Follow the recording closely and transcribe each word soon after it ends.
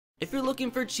If you're looking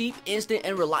for cheap, instant,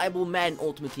 and reliable Madden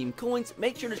Ultimate Team coins,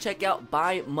 make sure to check out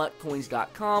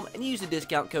buymutcoins.com and use the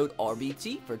discount code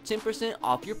RBT for 10%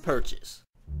 off your purchase.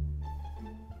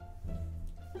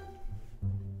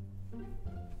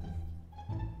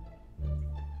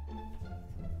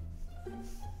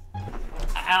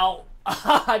 Ow.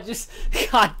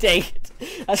 God dang it.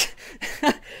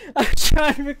 I'm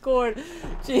trying to record.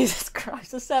 Jesus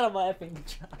Christ, I sat on my effing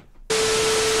job.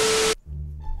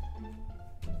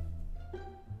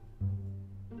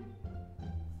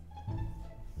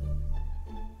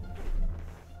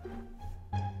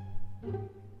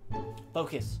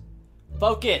 Focus.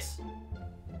 Focus.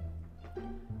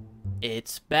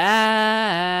 It's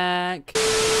back.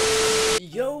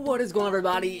 Yo, what is going on,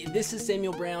 everybody? This is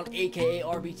Samuel Brown, aka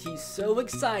RBT. So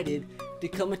excited to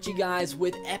come at you guys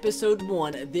with episode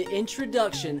 1, the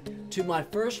introduction to my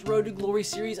first Road to Glory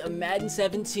series of Madden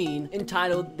 17,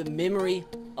 entitled The Memory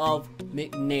of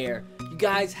McNair. You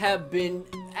guys have been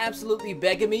absolutely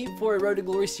begging me for a Road to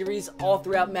Glory series all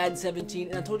throughout Madden 17,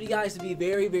 and I told you guys to be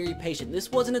very, very patient.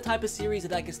 This wasn't a type of series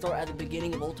that I could start at the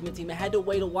beginning of Ultimate Team. I had to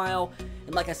wait a while,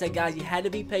 and like I said, guys, you had to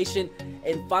be patient.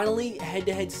 And finally,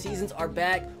 head-to-head seasons are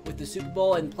back with the Super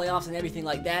Bowl and playoffs and everything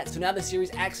like that. So now the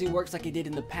series actually works like it did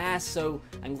in the past, so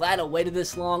I'm glad I waited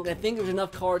this long. I think there's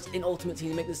enough cards in Ultimate Team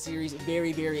to make this series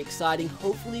very, very exciting.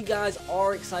 Hopefully you guys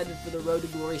are excited for the Road to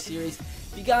Glory series.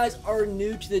 If you guys are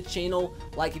new to the channel,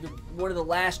 like if you're one of the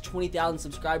last 20,000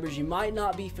 subscribers, you might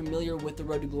not be familiar with the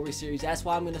Road to Glory series. That's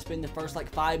why I'm going to spend the first like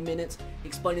 5 minutes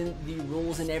explaining the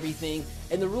rules and everything.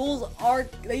 And the rules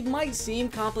they might seem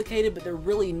complicated, but they're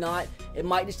really not. It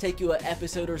might just take you an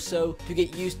episode or so to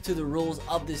get used to the rules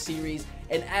of the series.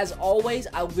 And as always,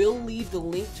 I will leave the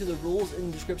link to the rules in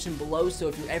the description below, so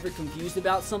if you're ever confused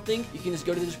about something, you can just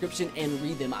go to the description and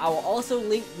read them. I will also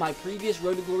link my previous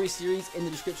Road to Glory series in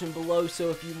the description below,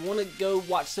 so if you want to go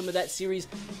watch some of that series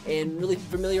and really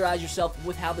familiarize yourself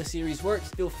with how the series works,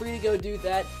 feel free to go do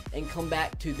that and come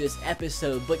back to this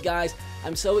episode. But guys,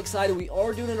 I'm so excited. We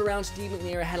are doing it around Steve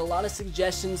McNair. I had a lot of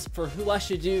suggestions for who I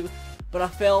should do, but I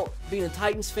felt, being a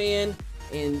Titans fan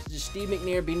and just Steve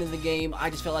McNair being in the game, I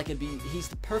just felt like he's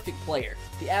the perfect player.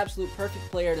 The absolute perfect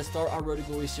player to start our Road to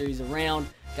Glory series around.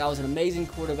 Guy was an amazing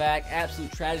quarterback,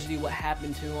 absolute tragedy what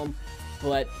happened to him,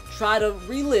 but try to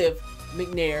relive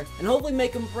McNair and hopefully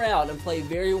make him proud and play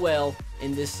very well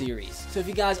in this series. So if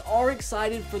you guys are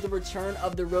excited for the return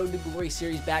of the Road to Glory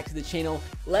series back to the channel,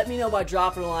 let me know by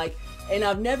dropping a like. And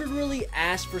I've never really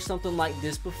asked for something like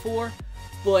this before,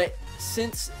 but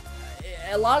since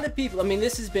a lot of people, I mean,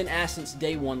 this has been asked since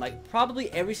day one, like probably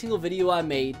every single video I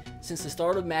made since the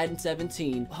start of Madden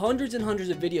 17, hundreds and hundreds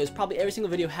of videos, probably every single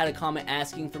video had a comment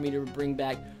asking for me to bring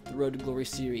back the Road to Glory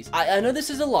series. I know this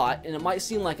is a lot, and it might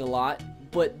seem like a lot,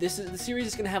 but the series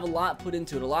is going to have a lot put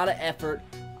into it, a lot of effort,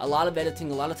 a lot of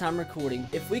editing, a lot of time recording.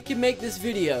 If we can make this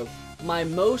video my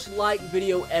most liked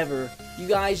video ever, you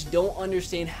guys don't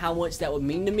understand how much that would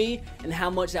mean to me and how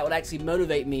much that would actually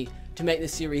motivate me to make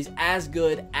this series as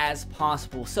good as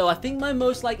possible. So I think my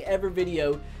most liked ever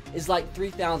video is like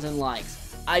 3,000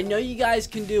 likes. I know you guys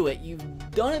can do it.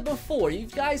 You've done it before. You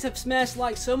guys have smashed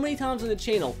likes so many times on the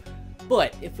channel.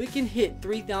 But if we can hit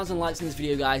 3,000 likes in this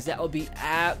video, guys, that would be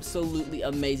absolutely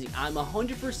amazing. I'm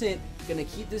 100% going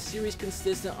to keep this series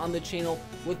consistent on the channel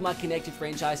with my Connected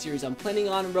Franchise series. I'm planning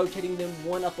on rotating them,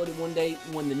 one uploaded one day,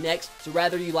 one the next. So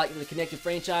rather you like the Connected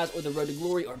Franchise or the Road to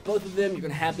Glory or both of them, you're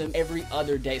going to have them every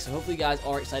other day. So hopefully you guys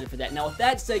are excited for that. Now with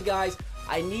that said, guys,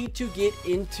 I need to get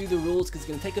into the rules because it's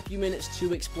going to take a few minutes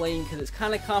to explain because it's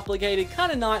kind of complicated,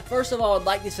 kind of not. First of all, I'd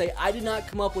like to say I did not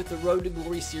come up with the Road to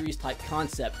Glory series type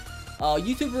concept. A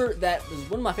YouTuber that was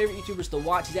one of my favorite YouTubers to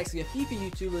watch, he's actually a FIFA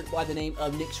YouTuber by the name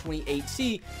of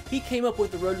Nick28C. He came up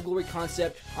with the Road to Glory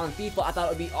concept on FIFA. I thought it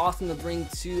would be awesome to bring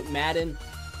to Madden,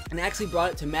 and actually brought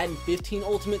it to Madden 15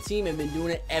 Ultimate Team and been doing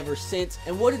it ever since.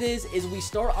 And what it is we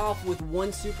start off with one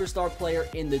superstar player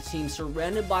in the team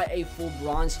surrounded by a full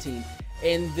bronze team.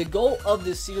 And the goal of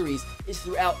this series is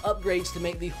throughout upgrades to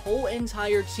make the whole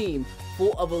entire team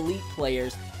full of elite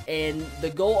players. And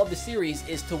the goal of the series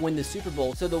is to win the Super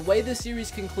Bowl. So the way the series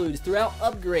concludes, throughout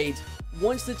upgrades,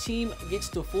 once the team gets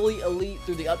to fully elite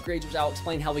through the upgrades, which I'll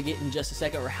explain how we get in just a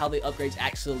second, or how the upgrades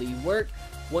actually work.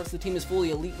 Once the team is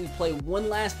fully elite, we play one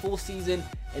last full season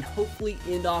and hopefully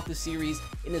end off the series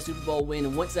in a Super Bowl win.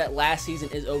 And once that last season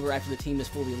is over, after the team is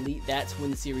fully elite, that's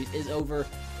when the series is over.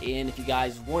 And if you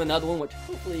guys want another one, which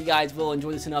hopefully you guys will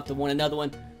enjoy this enough to want another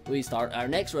one, we start our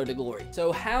next Road to Glory.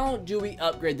 So how do we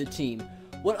upgrade the team?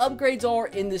 What upgrades are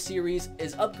in this series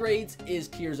is upgrades is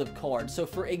tiers of cards. So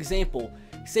for example,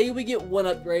 say we get one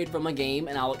upgrade from a game,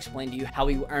 and I'll explain to you how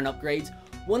we earn upgrades.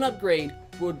 One upgrade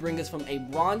would bring us from a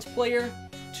bronze player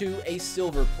to a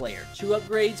silver player. 2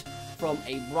 upgrades from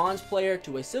a bronze player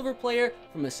to a silver player,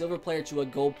 from a silver player to a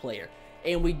gold player.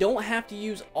 And we don't have to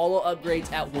use all our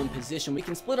upgrades at one position. We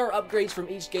can split our upgrades from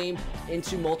each game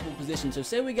into multiple positions. So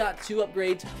say we got 2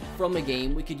 upgrades from a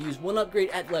game, we could use 1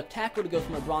 upgrade at left tackle to go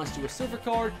from a bronze to a silver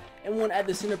card, and 1 at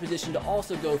the center position to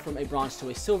also go from a bronze to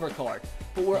a silver card.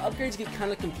 But where upgrades get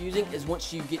kind of confusing is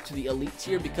once you get to the elite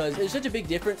tier, because there's such a big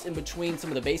difference in between some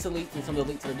of the base elites and some of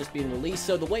the elites that are just being released.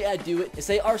 So the way I do it is,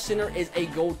 say our center is a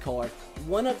gold card.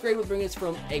 1 upgrade would bring us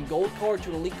from a gold card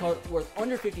to an elite card worth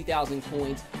under 50,000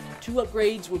 coins. 2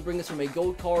 upgrades would bring us from a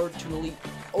gold card to an elite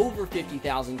over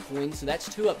 50,000 coins, so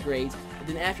that's 2 upgrades. And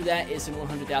then after that is some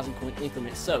 100,000 coin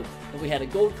increments. So if we had a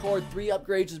gold card, 3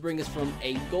 upgrades would bring us from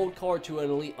a gold card to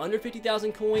an elite under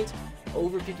 50,000 coins,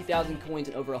 over 50,000 coins,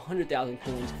 and over 100,000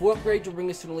 coins. 4 upgrades will bring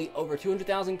us to an elite over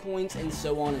 200,000 coins, and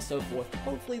so on and so forth.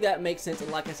 Hopefully that makes sense,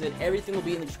 and like I said, everything will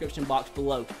be in the description box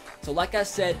below. So like I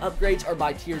said, upgrades are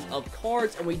by tiers of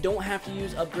cards, and we don't have to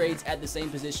use upgrades at the same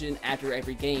position after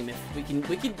every game.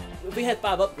 If we had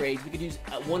 5 upgrades, we could use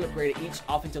 1 upgrade at each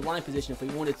offensive line position if we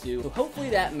wanted to. So hopefully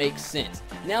that makes sense.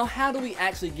 Now, how do we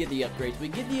actually get the upgrades? We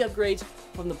get the upgrades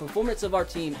from the performance of our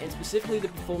team, and specifically the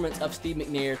performance of Steve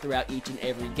McNair throughout each and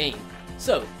every game.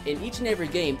 So, in each and every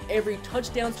game, every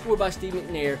touchdown scored by Steve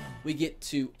McNair, we get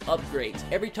 2 upgrades.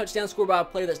 Every touchdown scored by a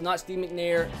player that's not Steve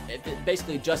McNair,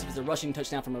 basically just if it's a rushing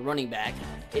touchdown from a running back,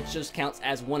 it just counts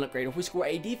as 1 upgrade. If we score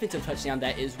a defensive touchdown,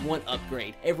 that is 1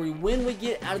 upgrade. Every win we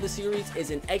get out of the series is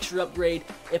an extra upgrade.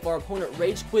 If our opponent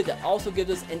rage quit, that also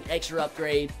gives us an extra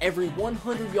upgrade. Every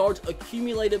 100 yards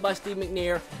accumulated by Steve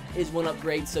McNair is 1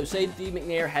 upgrade. So say Steve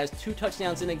McNair has 2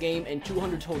 touchdowns in a game and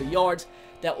 200 total yards,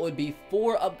 that would be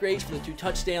 4 upgrades for the 2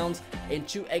 touchdowns and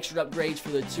 2 extra upgrades for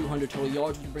the 200 total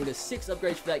yards, which would bring us 6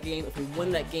 upgrades for that game. If we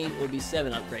win that game, it would be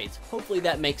 7 upgrades. Hopefully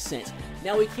that makes sense.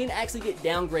 Now we can actually get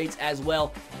downgrades as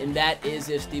well, and that is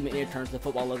if Steve McNair turns the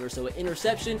football over. So an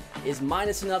interception is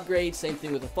minus an upgrade. Same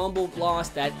thing with a fumble loss,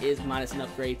 that is minus an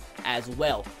upgrade as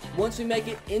well. Once we make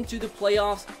it into the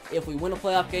playoffs, if we win a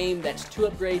playoff game, that's 2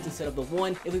 upgrades instead of the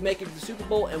 1. If we make it to the Super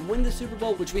Bowl and win the Super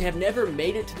Bowl, which we have never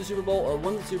made it to the Super Bowl or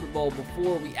won the Super Bowl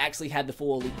before we actually had the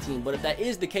full elite team, but if that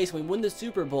is the case, we win the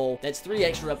Super Bowl, that's 3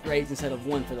 extra upgrades instead of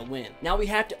 1 for the win. Now we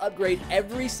have to upgrade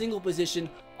every single position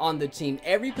on the team.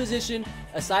 Every position,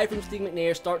 aside from Steve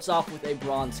McNair, starts off with a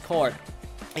bronze card,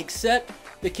 except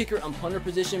the kicker and punter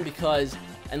position, because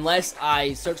unless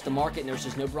I search the market and there's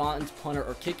just no bronze punter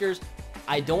or kickers,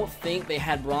 I don't think they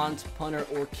had bronze punter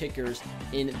or kickers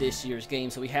in this year's game,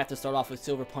 so we have to start off with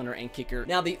silver punter and kicker.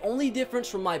 Now, the only difference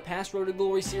from my past Road to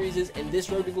Glory series and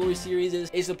this Road to Glory series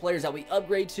is the players that we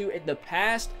upgrade to. In the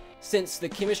past, since the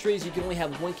chemistries, you can only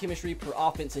have 1 chemistry per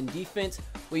offense and defense,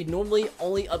 we normally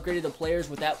only upgraded the players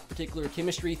with that particular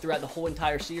chemistry throughout the whole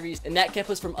entire series, and that kept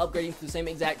us from upgrading to the same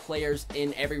exact players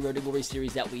in every Road to Glory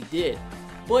series that we did.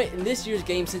 But in this year's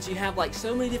game, since you have like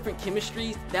so many different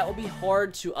chemistries, that will be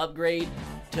hard to upgrade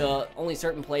to only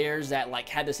certain players that like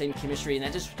had the same chemistry,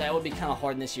 and that would be kind of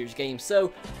hard in this year's game.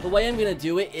 So the way I'm gonna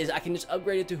do it is I can just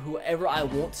upgrade it to whoever I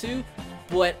want to,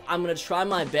 but I'm going to try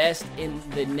my best in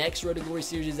the next Road to Glory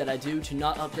series that I do to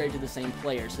not upgrade to the same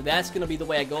players. So that's going to be the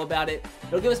way I go about it.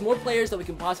 It'll give us more players that we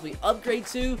can possibly upgrade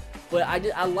to, but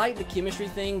I like the chemistry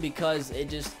thing because it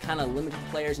just kind of limited the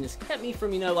players and just kept me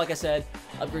from, you know, like I said,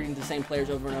 upgrading to the same players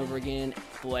over and over again.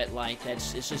 But like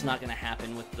it's just not going to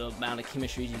happen with the amount of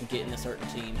chemistries you can get in a certain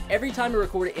team. Every time I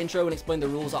record an intro and explain the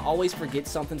rules, I always forget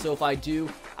something. So if I do,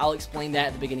 I'll explain that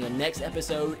at the beginning of next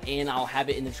episode, and I'll have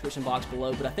it in the description box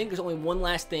below. But I think there's only one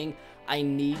last thing I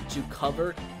need to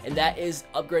cover, and that is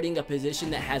upgrading a position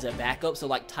that has a backup. So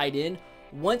like tight end.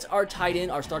 Once our tight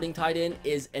end, our starting tight end,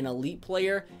 is an elite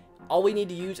player, all we need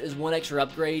to use is 1 extra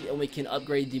upgrade, and we can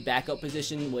upgrade the backup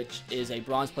position, which is a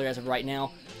bronze player as of right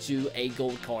now, to a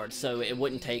gold card. So it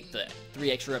wouldn't take the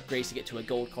 3 extra upgrades to get to a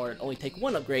gold card. It'd only take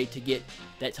 1 upgrade to get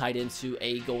that tight end to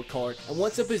a gold card. And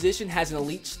once a position has an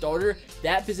elite starter,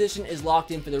 that position is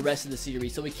locked in for the rest of the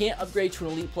series. So we can't upgrade to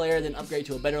an elite player, then upgrade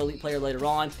to a better elite player later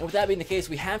on. And with that being the case,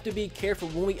 we have to be careful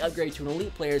when we upgrade to an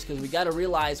elite player, because we got to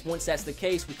realize once that's the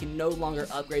case, we can no longer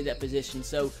upgrade that position.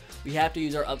 So we have to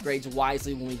use our upgrades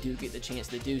wisely when we do get the chance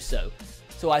to do so.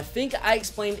 So I think I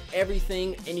explained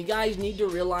everything, and you guys need to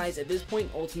realize at this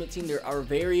point in Ultimate Team, there are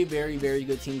very, very, very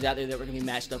good teams out there that we're going to be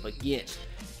matched up against.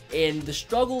 And the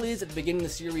struggle is, at the beginning of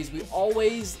the series, we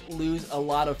always lose a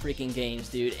lot of freaking games,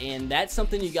 dude. And that's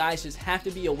something you guys just have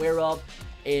to be aware of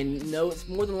and know it's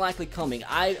more than likely coming.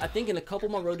 I think in a couple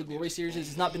of my Road to Glory series,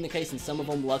 it's not been the case in some of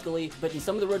them, luckily. But in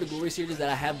some of the Road to Glory series that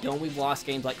I have done, we've lost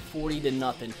games like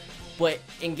 40-0. But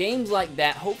in games like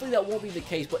that, hopefully that won't be the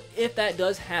case. But if that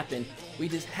does happen, we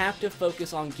just have to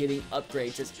focus on getting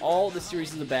upgrades. That's all the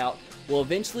series is about. We'll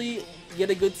eventually get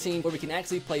a good team where we can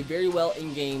actually play very well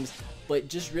in games. But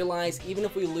just realize, even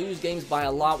if we lose games by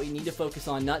a lot, we need to focus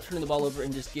on not turning the ball over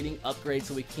and just getting upgrades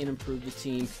so we can improve the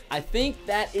team. I think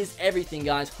that is everything,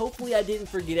 guys. Hopefully I didn't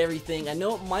forget everything. I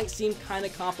know it might seem kind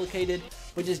of complicated,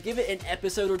 but just give it an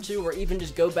episode or two, or even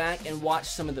just go back and watch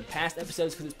some of the past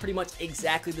episodes, because it's pretty much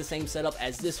exactly the same setup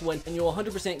as this one, and you'll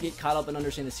 100% get caught up and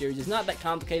understand the series. It's not that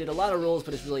complicated, a lot of rules,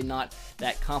 but it's really not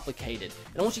that complicated.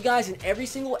 And I want you guys in every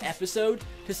single episode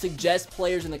to suggest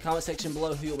players in the comment section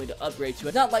below who you want me to upgrade to.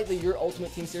 It's not like the Your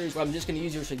Ultimate Team series where I'm just going to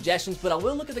use your suggestions, but I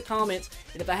will look at the comments,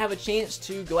 and if I have a chance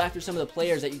to go after some of the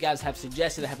players that you guys have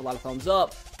suggested, I have a lot of thumbs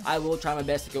up, I will try my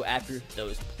best to go after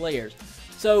those players.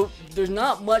 So, there's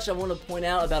not much I want to point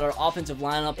out about our offensive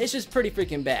lineup. It's just pretty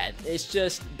freaking bad. It's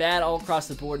just bad all across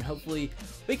the board, and hopefully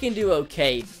we can do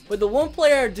okay. But the one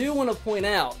player I do want to point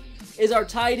out is our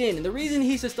tight end. And the reason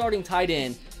he's the starting tight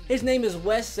end, his name is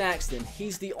Wes Saxton.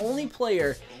 He's the only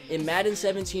player in Madden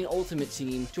 17 Ultimate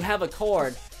Team to have a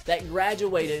card that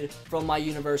graduated from my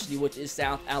university, which is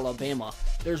South Alabama.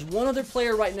 There's one other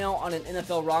player right now on an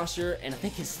NFL roster, and I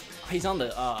think he's on the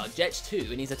Jets too,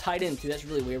 and he's a tight end too. That's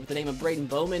really weird, with the name of Braden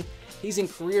Bowman. He's in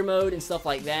career mode and stuff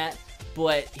like that,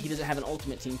 but he doesn't have an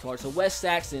Ultimate Team card. So Wes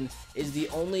Saxton is the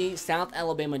only South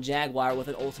Alabama Jaguar with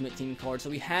an Ultimate Team card, so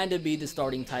he had to be the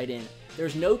starting tight end.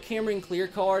 There's no Cameron Clear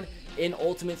card in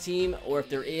Ultimate Team, or if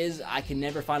there is, I can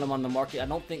never find him on the market. I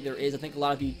don't think there is. I think a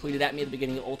lot of you tweeted at me at the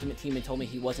beginning of Ultimate Team and told me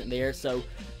he wasn't there. So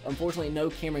unfortunately, no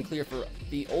Cameron Clear for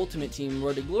the Ultimate Team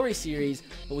Road to Glory series,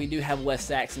 but we do have Wes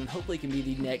Saxton. Hopefully he can be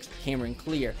the next Cameron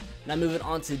Clear. Now moving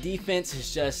on to defense,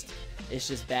 it's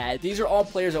just bad. These are all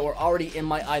players that were already in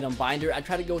my item binder. I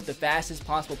try to go with the fastest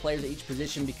possible players at each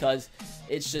position because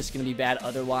it's just going to be bad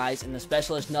otherwise. And the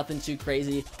specialist, nothing too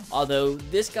crazy. Although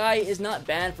this guy is not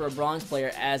bad for a bronze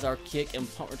player as our kick and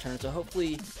punt returner. So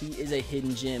hopefully he is a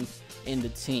hidden gem in the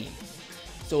team.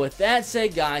 So with that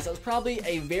said, guys, that was probably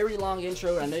a very long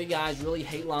intro, and I know you guys really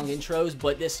hate long intros,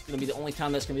 but this is going to be the only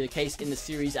time that's going to be the case in the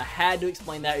series. I had to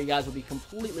explain that, or you guys will be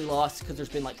completely lost, because there's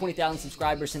been like 20,000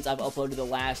 subscribers since I've uploaded the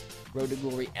last Road to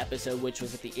Glory episode, which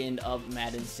was at the end of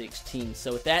Madden 16.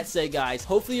 So with that said, guys,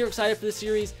 hopefully you're excited for the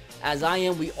series, as I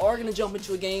am. We are going to jump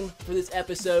into a game for this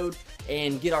episode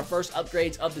and get our first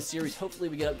upgrades of the series. Hopefully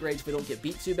we get upgrades if we don't get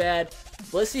beat too bad.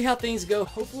 But let's see how things go.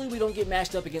 Hopefully we don't get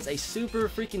matched up against a super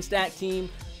freaking stacked team,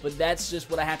 but that's just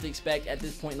what I have to expect at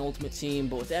this point in Ultimate Team.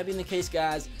 But with that being the case,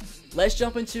 guys, let's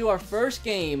jump into our first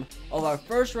game of our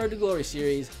first Road to Glory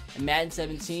series in Madden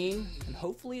 17, and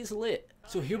hopefully it's lit.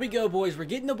 So here we go, boys. We're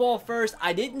getting the ball first.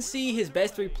 I didn't see his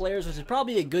best three players, which is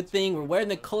probably a good thing. We're wearing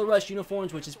the Color Rush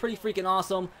uniforms, which is pretty freaking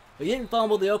awesome. We didn't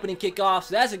fumble the opening kickoff,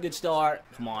 so that's a good start.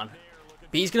 Come on.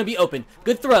 B's going to be open.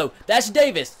 Good throw. That's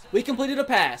Davis. We completed a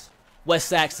pass. Wes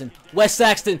Saxton, Wes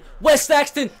Saxton, Wes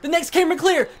Saxton, the next Cameron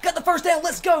Clear, got the first down,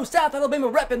 let's go, South Alabama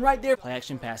repping right there. Play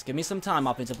action pass, give me some time,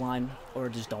 offensive line, or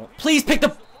just don't. Please pick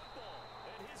the...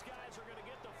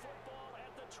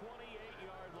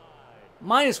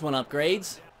 -1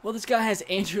 upgrades. Well, this guy has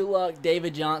Andrew Luck,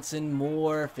 David Johnson,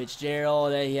 Moore,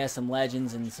 Fitzgerald. He has some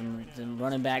legends and some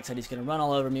running backs that he's going to run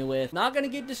all over me with. Not going to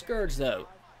get discouraged, though.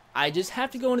 I just have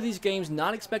to go into these games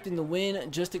not expecting to win,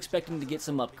 just expecting to get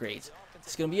some upgrades.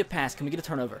 It's going to be a pass. Can we get a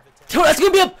turnover? That's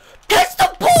going to be a... Catch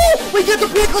the ball! We get the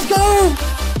pick. Let's go!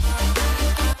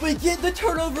 We get the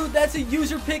turnover. That's a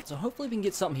user pick. So hopefully we can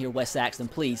get something here, Wes Saxton.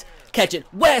 Please catch it.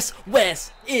 Wes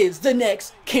is the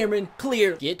next Cameron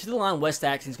Clear. Get to the line. Wes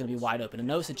Saxton's going to be wide open. I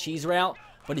know it's a cheese route,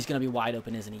 but he's going to be wide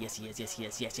open, isn't he? Yes, he is. Yes,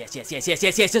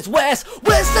 it's Wes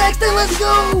Saxton, let's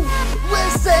go!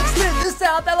 Wes Saxton, the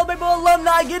South Alabama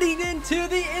alumni, getting into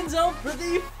the end zone for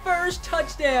the first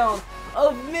touchdown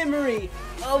of memory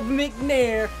of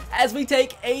McNair, as we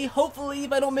take a, hopefully,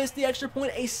 if I don't miss the extra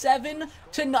point, a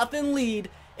 7-0 lead.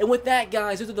 And with that,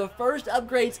 guys, those are the first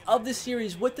upgrades of the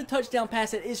series with the touchdown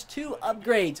pass. It is 2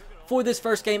 upgrades for this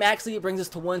first game. Actually, it brings us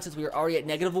to 1 since we were already at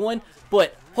 -1,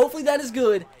 but hopefully that is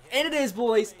good, and it is,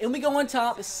 boys. And we go on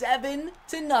top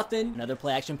 7-0. Another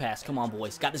play action pass. Come on,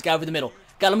 boys. Got this guy over the middle.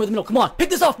 Got him over the middle. Come on, pick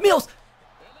this off, Mills.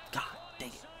 God dang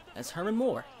it. That's Herman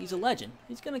Moore. He's a legend.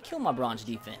 He's going to kill my bronze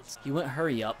defense. He went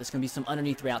hurry up. It's going to be some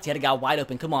underneath routes. He had a guy wide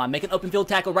open. Come on, make an open field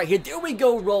tackle right here. There we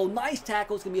go, roll. Nice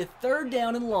tackle. It's going to be a 3rd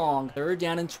down and long. 3rd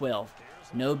down and 12.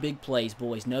 No big plays,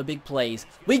 boys. No big plays.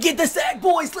 We get the sack,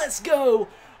 boys. Let's go.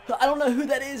 I don't know who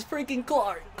that is. Freaking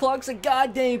Clark. Clark's a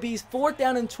goddamn beast. 4th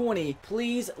down and 20.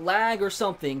 Please lag or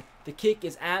something. The kick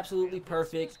is absolutely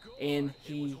perfect, and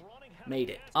he made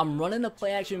it. I'm running a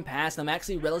play action pass, and I'm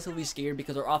actually relatively scared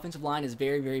because our offensive line is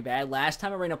very, very bad. Last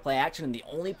time I ran a play action, and the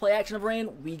only play action I've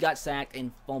ran, we got sacked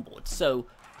and fumbled. So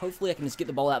hopefully I can just get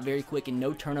the ball out very quick and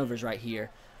no turnovers right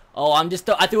here. Oh,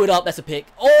 I threw it up. That's a pick.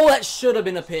 Oh, that should have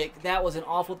been a pick. That was an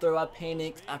awful throw. I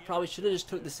panicked. I probably should have just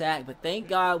took the sack, but thank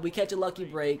God we catch a lucky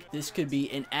break. This could be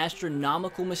an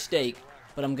astronomical mistake,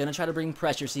 but I'm going to try to bring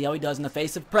pressure. See how he does in the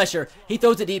face of pressure. He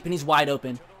throws it deep, and he's wide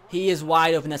open. He is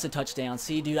wide open. That's a touchdown.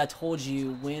 See, dude, I told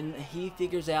you, when he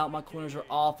figures out my corners are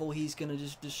awful, he's going to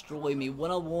just destroy me.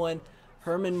 One-on-one,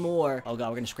 Herman Moore. Oh, God,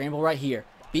 we're going to scramble right here.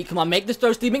 Come on, make this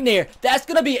throw, Steve McNair. That's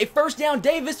going to be a first down.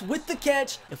 Davis with the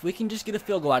catch. If we can just get a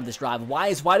field goal out of this drive. Y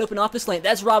is wide open off the slant.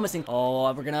 That's Robinson. Oh,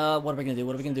 what are we going to do?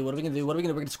 What are we going to do? What are we going to do? What are we going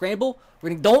to do? We're going to scramble.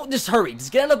 Don't just hurry.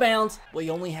 Just get out of bounds. We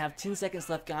only have 10 seconds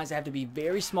left, guys. I have to be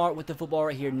very smart with the football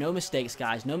right here. No mistakes,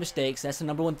 guys. No mistakes. That's the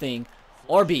 #1 thing.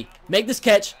 RB, make this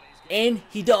catch. And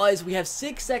he does. We have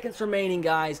 6 seconds remaining,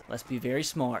 guys. Let's be very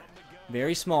smart.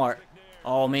 Very smart.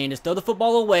 Oh, man, just throw the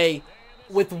football away.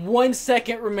 With 1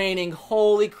 second remaining,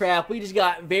 holy crap, we just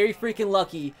got very freaking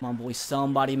lucky. Come on, boys,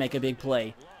 somebody make a big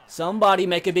play. Somebody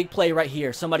make a big play right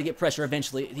here. Somebody get pressure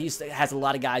eventually. He has a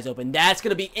lot of guys open. That's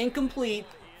going to be incomplete.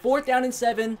 4th down and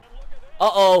 7.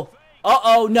 Uh-oh.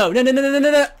 Uh-oh. No.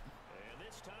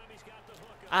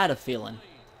 I had a feeling.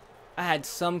 I had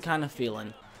some kind of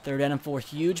feeling. 3rd down and 4.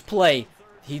 Huge play.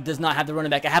 He does not have the running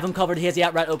back. I have him covered. He has the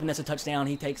outright open. That's a touchdown.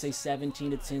 He takes a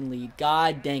 17-10 lead.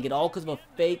 God dang it. All because of a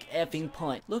fake effing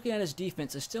punt. Looking at his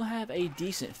defense, I still have a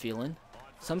decent feeling.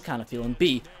 Some kind of feeling.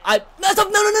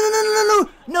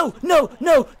 No.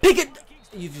 Pick it.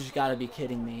 You've just got to be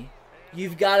kidding me.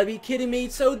 You've got to be kidding me.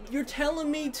 So you're telling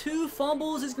me 2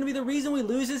 fumbles is going to be the reason we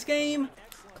lose this game?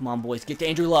 Come on, boys. Get to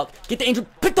Andrew Luck. Get to Andrew.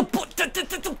 Pick the...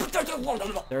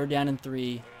 3rd down and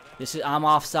 3. I'm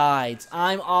off sides.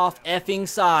 I'm off effing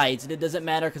sides. And it doesn't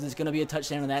matter because it's going to be a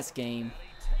touchdown in that game.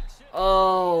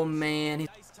 Oh, man.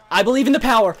 I believe in the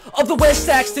power of the West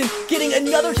Saxton getting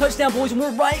another touchdown, boys. And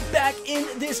we're right back in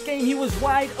this game. He was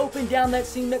wide open down that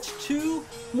seam. That's 2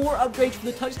 more upgrades for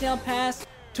the touchdown pass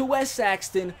to West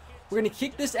Saxton. We're going to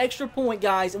kick this extra point,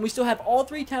 guys. And we still have all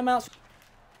 3 timeouts.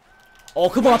 Oh,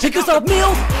 come on. Pick this up,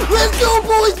 Mills. Let's go,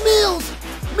 boys.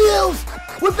 Mills.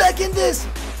 We're back in this.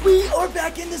 We are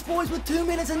back in this, boys, with 2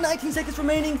 minutes and 19 seconds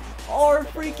remaining. Our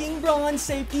freaking bronze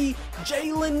safety,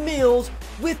 Jalen Mills,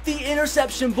 with the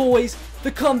interception, boys.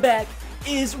 The comeback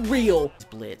is real.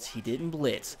 Blitz. He didn't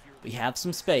blitz. We have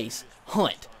some space.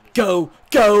 Hunt. Go,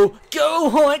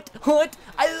 Hunt.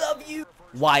 I love you.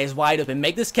 Y is wide open.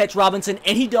 Make this catch, Robinson.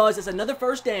 And he does. It's another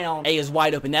first down. A is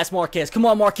wide open. That's Marquez. Come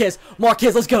on, Marquez.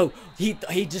 Let's go. He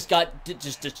just got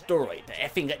destroyed.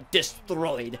 Effing got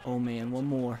destroyed. Oh, man. One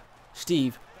more.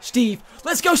 Steve,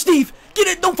 let's go, Steve. Get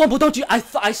it. Don't fumble, don't you? I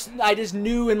just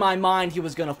knew in my mind he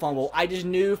was going to fumble. I just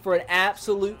knew for an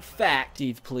absolute fact.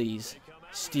 Steve,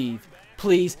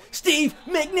 please. Steve,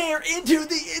 McNair into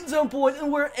the end zone, boys,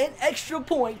 and we're an extra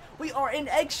point. We are an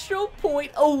extra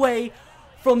point away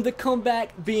from the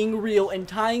comeback being real and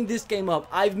tying this game up.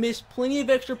 I've missed plenty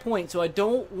of extra points, so I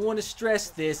don't want to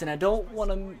stress this, and I don't want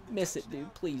to miss it,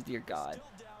 dude. Please, dear God.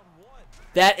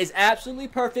 That is absolutely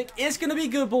perfect. It's going to be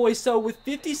good, boys. So with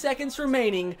 50 seconds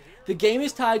remaining, the game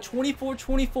is tied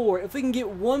 24-24. If we can get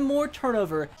one more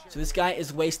turnover. So this guy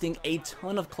is wasting a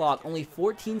ton of clock. Only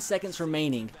 14 seconds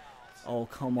remaining. Oh,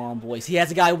 come on, boys. He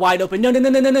has a guy wide open.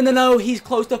 No. He's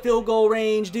close to field goal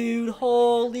range, dude.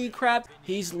 Holy crap.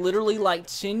 He's literally like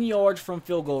 10 yards from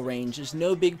field goal range. There's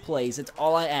no big plays. That's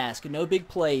all I ask. No big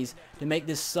plays to make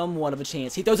this somewhat of a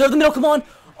chance. He throws over the middle. Come on.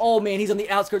 Oh, man, he's on the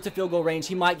outskirts of field goal range.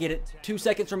 He might get it. 2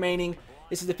 seconds remaining.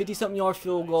 This is a 50-something yard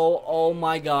field goal. Oh,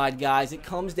 my God, guys. It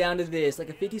comes down to this. Like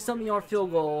a 50-something yard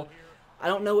field goal. I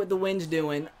don't know what the wind's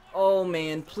doing. Oh,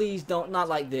 man, please don't. Not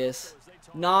like this.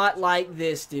 Not like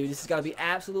this, dude. This has got to be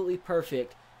absolutely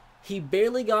perfect. He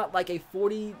barely got like a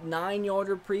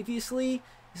 49-yarder previously.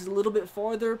 This is a little bit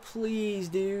farther. Please,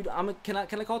 dude. Can I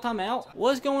call timeout?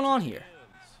 What's going on here?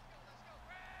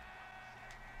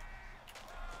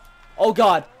 Oh,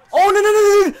 God. Oh,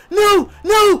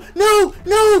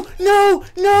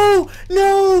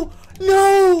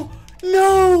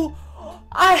 no.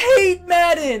 I hate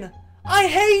Madden. I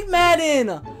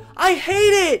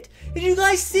hate it. Did you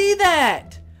guys see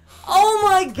that? Oh,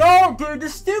 my God, dude. The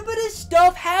stupidest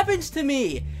stuff happens to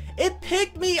me. It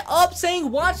picked me up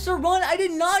saying watch the run. I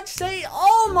did not say,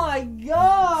 oh, my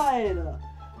God.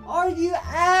 Are you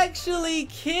actually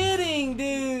kidding,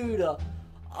 dude?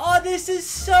 Oh, this is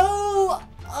so...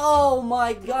 Oh,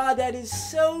 my God. That is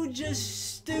so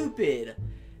just stupid.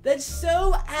 That's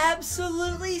so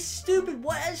absolutely stupid.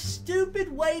 What a stupid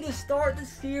way to start the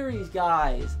series,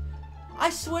 guys. I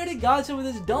swear to God, some of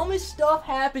this dumbest stuff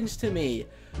happens to me.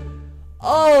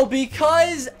 Oh,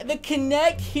 because the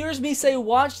Connect hears me say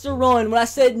watch the run when I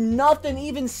said nothing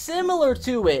even similar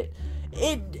to it.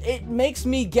 It makes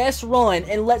me guess run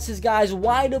and lets his guys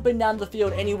wide open down the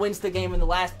field, and he wins the game in the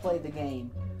last play of the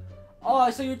game. Oh,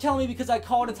 so you're telling me because I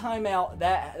called a timeout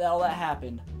that all that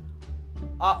happened?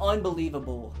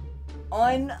 Unbelievable.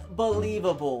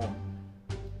 Unbelievable.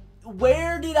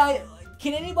 Where did I...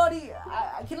 Can anybody...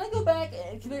 can I go back...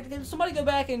 Can somebody go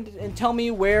back and tell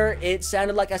me where it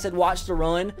sounded like I said watch the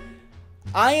run?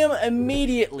 I am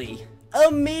immediately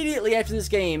after this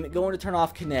game going to turn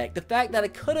off Connect. The fact that I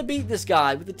could have beat this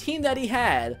guy with the team that he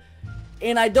had,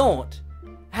 and I don't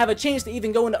have a chance to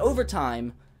even go into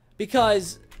overtime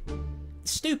because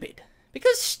stupid.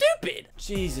 Because stupid.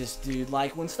 Jesus, dude.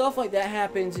 Like, when stuff like that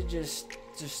happens, it just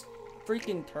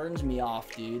freaking turns me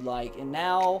off, dude. Like, and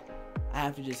now I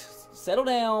have to just settle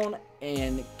down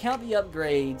and count the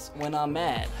upgrades when I'm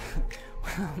mad.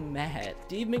 When I'm mad.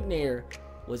 Steve McNair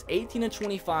was 18 of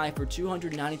 25 for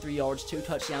 293 yards, 2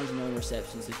 touchdowns, and no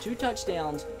interceptions. The 2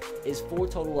 touchdowns is 4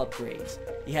 total upgrades.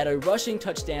 He had a rushing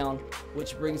touchdown,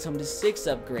 which brings him to 6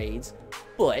 upgrades,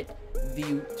 but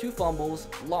the 2 fumbles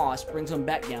lost brings him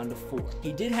back down to 4.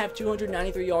 He did have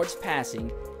 293 yards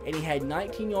passing, and he had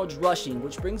 19 yards rushing,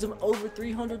 which brings him over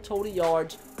 300 total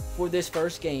yards for this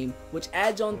first game, which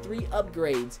adds on 3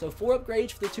 upgrades. So 4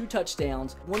 upgrades for the 2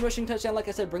 touchdowns. 1 rushing touchdown, like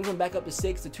I said, brings him back up to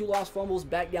 6. The 2 lost fumbles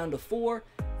back down to 4.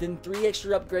 Then 3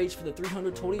 extra upgrades for the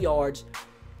 300 total yards.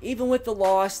 Even with the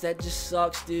loss, that just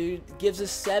sucks, dude. It gives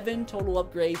us 7 total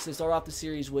upgrades to start off the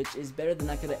series, which is better than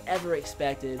I could have ever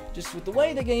expected. Just with the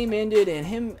way the game ended and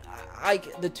him,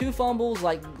 like, the 2 fumbles,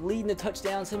 like, leading the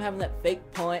touchdowns, him having that fake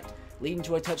punt, leading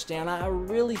to a touchdown, I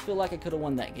really feel like I could have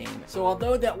won that game. So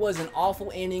although that was an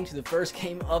awful ending to the first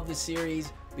game of the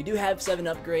series, we do have 7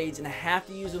 upgrades, and I have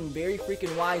to use them very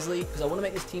freaking wisely because I want to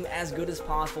make this team as good as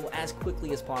possible, as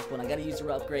quickly as possible, and I got to use the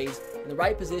upgrades in the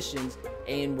right positions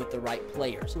and with the right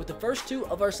players. So with the first 2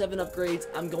 of our 7 upgrades,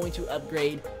 I'm going to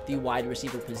upgrade the wide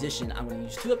receiver position. I'm going to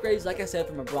use 2 upgrades, like I said,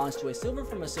 from a bronze to a silver,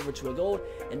 from a silver to a gold,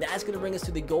 and that's going to bring us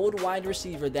to the gold wide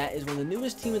receiver. That is one of the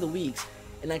newest team of the weeks,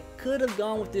 and I could have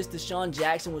gone with this Deshaun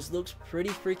Jackson, which looks pretty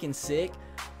freaking sick,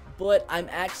 but I'm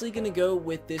actually going to go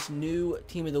with this new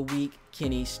team of the week,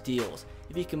 Kenny Stills.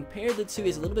 If you compare the two, he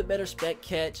has a little bit better spec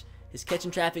catch. His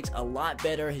catching traffic's a lot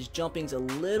better. His jumping's a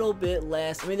little bit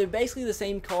less. I mean, they're basically the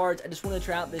same cards. I just want to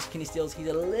try out this Kenny Stills. He's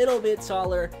a little bit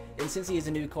taller, and since he is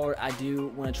a new card, I do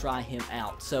want to try him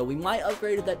out. So we might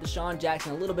upgrade that Deshaun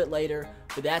Jackson a little bit later,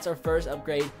 but that's our first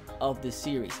upgrade of the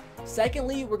series.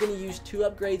 Secondly, we're going to use 2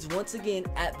 upgrades once again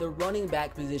at the running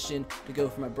back position to go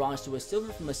from a bronze to a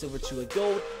silver, from a silver to a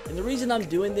gold. And the reason I'm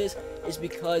doing this is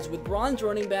because with bronze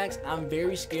running backs, I'm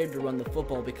very scared to run the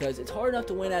football because it's hard enough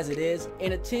to win as it is.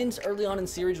 And it tends early on in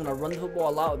series when I run the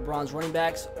football a lot with bronze running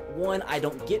backs, 1, I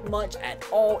don't get much at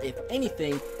all, if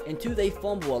anything, and 2, they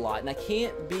fumble a lot. And I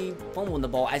can't be fumbling the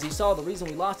ball. As you saw, the reason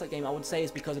we lost that game, I would say,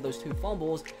 is because of those 2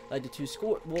 fumbles led to 2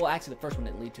 score. Well, actually, the first one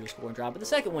didn't lead to a scoring drive, but the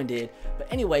second one did.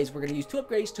 But anyways, we're going to use 2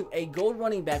 upgrades to a gold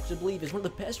running back, which I believe is one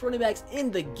of the best running backs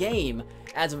in the game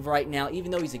as of right now,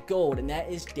 even though he's a gold, and that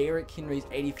is Derrick Henry's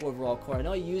 84 overall card. I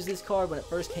know I used this card when it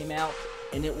first came out,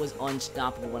 and it was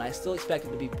unstoppable, and I still expect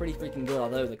it to be pretty freaking good,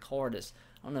 although the card is,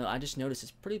 I don't know, I just noticed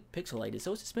it's pretty pixelated.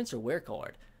 So it's a Spencer Ware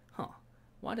card. Huh.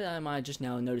 Why am I just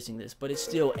now noticing this? But it's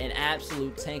still an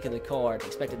absolute tank of the card. I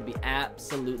expect it to be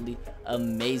absolutely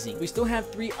amazing. We still have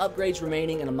 3 upgrades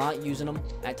remaining, and I'm not using them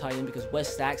at tight end because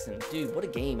Wes Saxton, dude, what a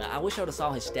game. I wish I would have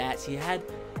saw his stats. He had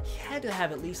to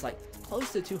have at least like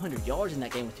close to 200 yards in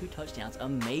that game with 2 touchdowns.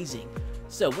 Amazing.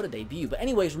 So what a debut. But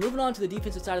anyways, we're moving on to the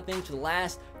defensive side of things for the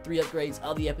last 3 upgrades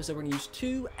of the episode. We're going to use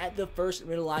 2 at the first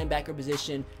middle linebacker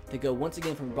position to go once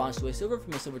again from a bronze to a silver,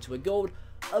 from a silver to a gold.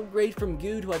 Upgrade from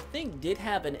Good, who I think did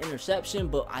have an interception,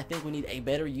 but I think we need a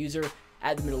better user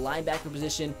at the middle linebacker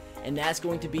position, and that's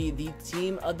going to be the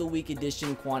Team of the Week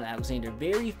edition, Quan Alexander.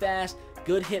 Very fast,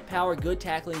 good hit power, good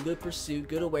tackling, good pursuit,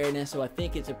 good awareness, so I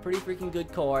think it's a pretty freaking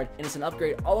good card, and it's an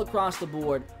upgrade all across the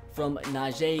board from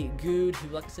Najee Good,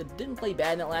 who, like I said, didn't play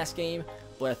bad in that last game,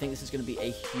 but I think this is going to be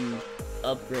a huge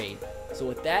upgrade. So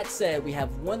with that said, we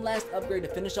have one last upgrade to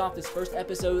finish off this first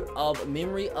episode of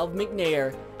Memory of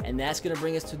McNair, and that's going to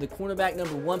bring us to the cornerback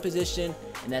number 1 position,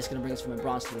 and that's going to bring us from a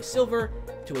bronze to a silver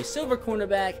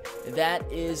cornerback. That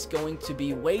is going to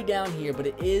be way down here, but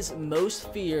it is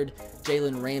most feared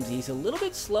Jalen Ramsey. He's a little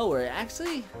bit slower.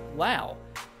 Actually, wow.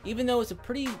 Even though it's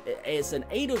an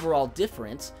 8 overall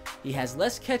difference, he has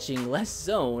less catching, less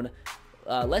zone,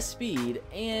 less speed,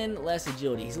 and less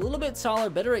agility. He's a little bit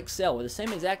taller, better excel, with the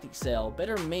same exact excel,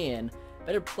 better man,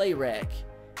 better play rec,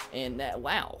 And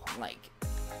wow, like,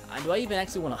 do I even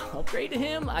actually want to upgrade to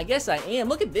him? I guess I am.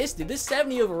 Look at this dude, this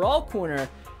 70 overall corner.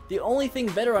 The only thing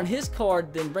better on his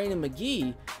card than Brandon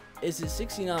McGee is his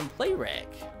 69 play rec.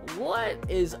 What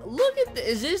is, look at this,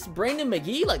 is this Brandon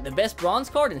McGee, like the best bronze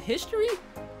card in history?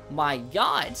 My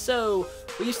God. So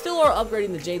we still are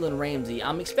upgrading the Jalen Ramsey.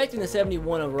 I'm expecting the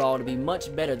 71 overall to be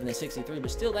much better than the 63,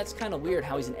 but still that's kind of weird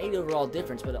how he's an 8 overall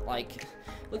difference, but it, like,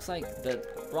 looks like the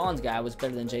bronze guy was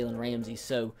better than Jalen Ramsey.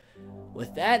 So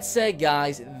with that said,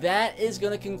 guys, that is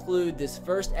going to conclude this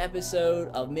first episode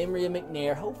of Memory of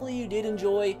McNair. Hopefully you did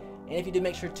enjoy, and if you did,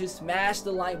 make sure to smash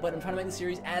the like button. I'm trying to make the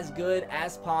series as good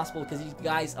as possible because you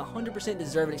guys 100%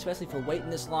 deserve it, especially for waiting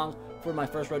this long for my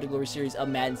first Road to Glory series of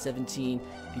Madden 17.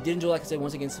 If you did enjoy, like I said,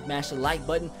 once again, smash the like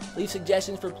button. Leave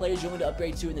suggestions for players you want me to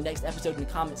upgrade to in the next episode in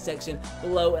the comment section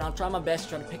below, and I'll try my best to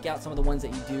try to pick out some of the ones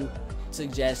that you do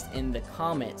suggest in the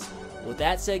comments. With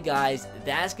that said, guys,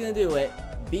 that's going to do it.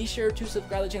 Be sure to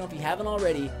subscribe to the channel if you haven't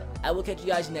already. I will catch you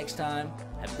guys next time.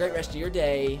 Have a great rest of your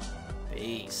day.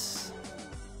 Peace.